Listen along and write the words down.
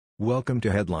Welcome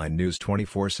to Headline News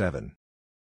 24/7.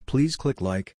 Please click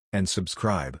like and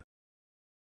subscribe.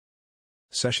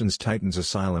 Sessions tightens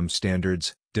asylum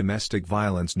standards, domestic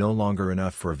violence no longer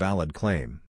enough for valid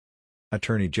claim.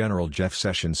 Attorney General Jeff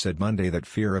Sessions said Monday that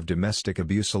fear of domestic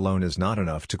abuse alone is not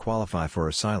enough to qualify for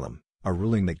asylum, a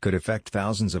ruling that could affect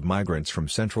thousands of migrants from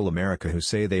Central America who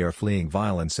say they are fleeing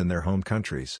violence in their home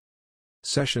countries.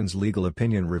 Sessions' legal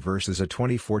opinion reverses a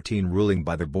 2014 ruling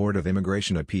by the Board of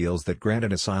Immigration Appeals that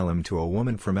granted asylum to a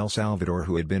woman from El Salvador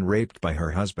who had been raped by her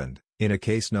husband, in a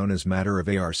case known as Matter of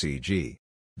ARCG.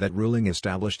 That ruling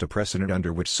established a precedent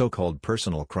under which so-called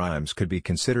personal crimes could be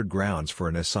considered grounds for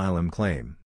an asylum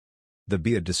claim. The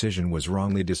BIA decision was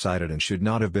wrongly decided and should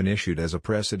not have been issued as a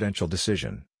precedential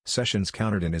decision, Sessions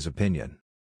countered in his opinion.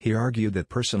 He argued that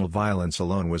personal violence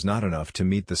alone was not enough to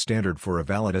meet the standard for a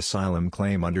valid asylum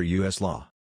claim under U.S. law.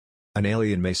 An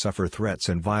alien may suffer threats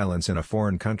and violence in a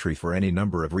foreign country for any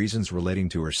number of reasons relating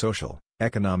to her social,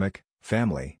 economic,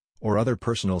 family, or other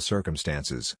personal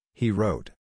circumstances, he wrote.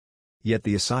 Yet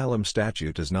the asylum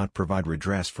statute does not provide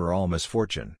redress for all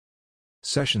misfortune.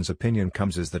 Sessions' opinion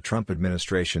comes as the Trump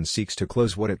administration seeks to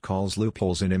close what it calls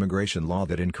loopholes in immigration law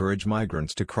that encourage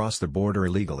migrants to cross the border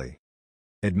illegally.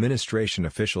 Administration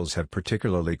officials have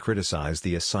particularly criticized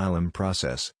the asylum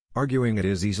process, arguing it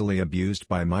is easily abused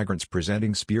by migrants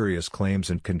presenting spurious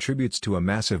claims and contributes to a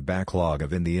massive backlog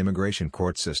in the immigration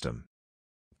court system.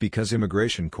 Because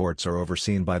immigration courts are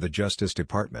overseen by the Justice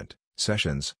Department,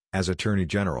 Sessions, as Attorney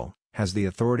General, has the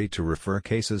authority to refer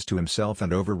cases to himself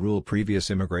and overrule previous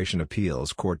immigration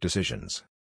appeals court decisions.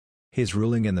 His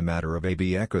ruling in the matter of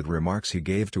AB echoed remarks he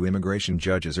gave to immigration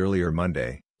judges earlier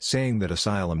Monday, saying that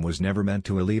asylum was never meant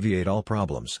to alleviate all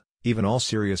problems, even all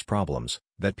serious problems,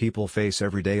 that people face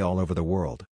every day all over the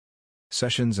world.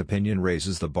 Sessions' opinion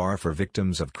raises the bar for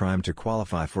victims of crime to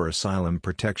qualify for asylum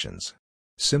protections.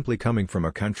 Simply coming from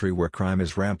a country where crime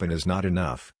is rampant is not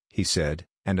enough, he said,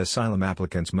 and asylum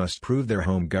applicants must prove their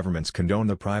home governments condone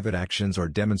the private actions or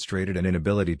demonstrated an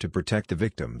inability to protect the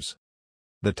victims.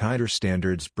 The tighter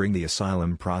standards bring the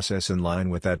asylum process in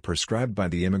line with that prescribed by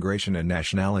the Immigration and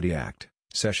Nationality Act,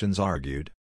 Sessions argued.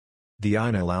 The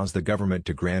INA allows the government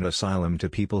to grant asylum to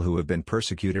people who have been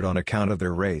persecuted on account of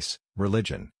their race,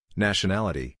 religion,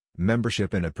 nationality,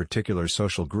 membership in a particular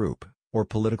social group, or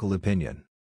political opinion.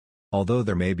 Although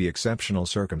there may be exceptional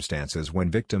circumstances when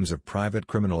victims of private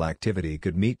criminal activity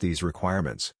could meet these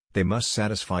requirements, they must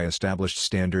satisfy established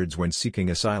standards when seeking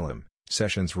asylum,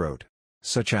 Sessions wrote.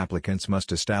 Such applicants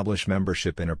must establish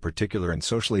membership in a particular and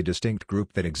socially distinct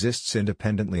group that exists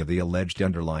independently of the alleged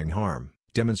underlying harm,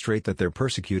 demonstrate that their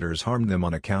persecutors harmed them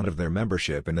on account of their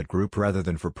membership in that group rather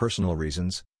than for personal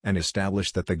reasons, and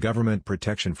establish that the government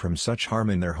protection from such harm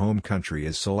in their home country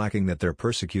is so lacking that their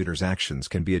persecutors' actions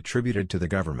can be attributed to the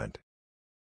government.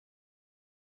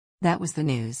 That was the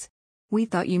news. We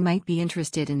thought you might be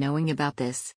interested in knowing about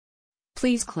this.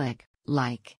 Please click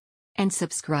like and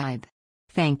subscribe.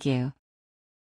 Thank you.